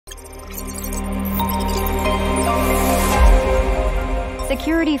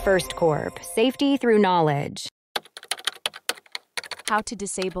Security First Corp. Safety through knowledge. How to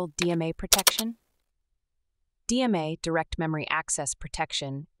disable DMA protection? DMA, Direct Memory Access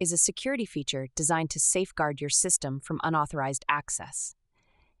Protection, is a security feature designed to safeguard your system from unauthorized access.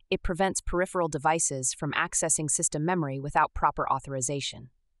 It prevents peripheral devices from accessing system memory without proper authorization.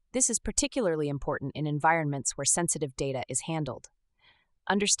 This is particularly important in environments where sensitive data is handled.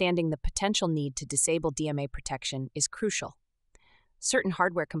 Understanding the potential need to disable DMA protection is crucial. Certain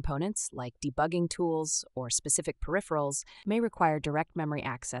hardware components, like debugging tools or specific peripherals, may require direct memory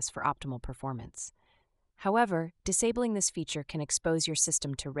access for optimal performance. However, disabling this feature can expose your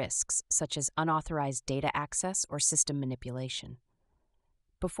system to risks, such as unauthorized data access or system manipulation.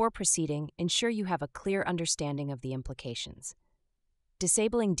 Before proceeding, ensure you have a clear understanding of the implications.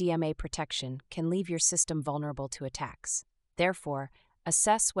 Disabling DMA protection can leave your system vulnerable to attacks. Therefore,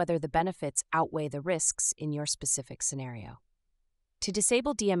 assess whether the benefits outweigh the risks in your specific scenario. To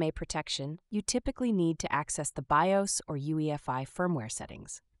disable DMA protection, you typically need to access the BIOS or UEFI firmware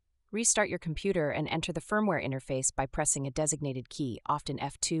settings. Restart your computer and enter the firmware interface by pressing a designated key, often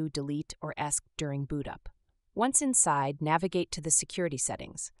F2, Delete, or ESC during boot up. Once inside, navigate to the security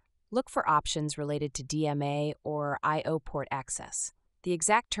settings. Look for options related to DMA or I/O port access. The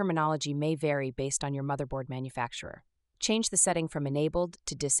exact terminology may vary based on your motherboard manufacturer. Change the setting from enabled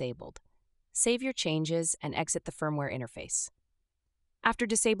to disabled. Save your changes and exit the firmware interface. After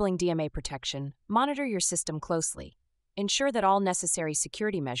disabling DMA protection, monitor your system closely. Ensure that all necessary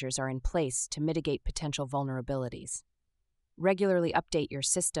security measures are in place to mitigate potential vulnerabilities. Regularly update your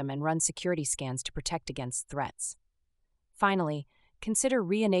system and run security scans to protect against threats. Finally, consider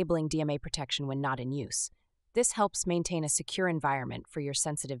re-enabling DMA protection when not in use. This helps maintain a secure environment for your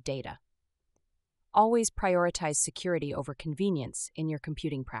sensitive data. Always prioritize security over convenience in your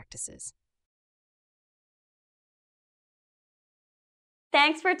computing practices.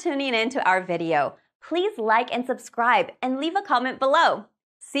 Thanks for tuning in to our video. Please like and subscribe and leave a comment below.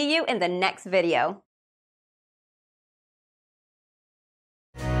 See you in the next video.